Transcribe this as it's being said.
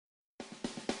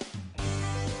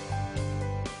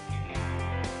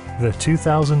the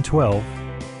 2012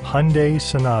 Hyundai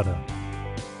Sonata.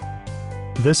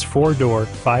 This four-door,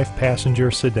 five-passenger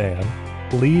sedan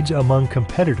leads among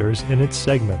competitors in its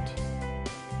segment.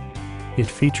 It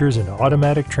features an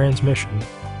automatic transmission,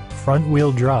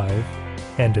 front-wheel drive,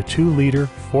 and a 2-liter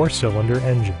four-cylinder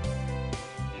engine.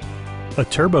 A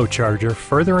turbocharger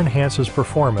further enhances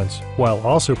performance while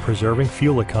also preserving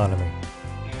fuel economy.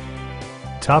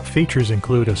 Top features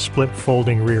include a split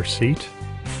folding rear seat,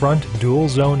 front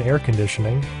dual-zone air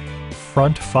conditioning,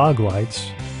 front fog lights,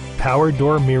 power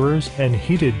door mirrors and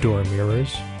heated door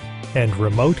mirrors, and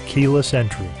remote keyless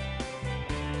entry.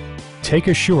 Take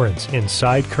assurance in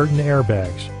side curtain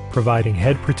airbags, providing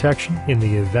head protection in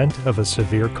the event of a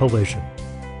severe collision.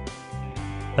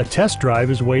 A test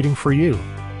drive is waiting for you.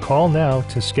 Call now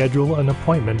to schedule an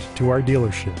appointment to our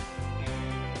dealership.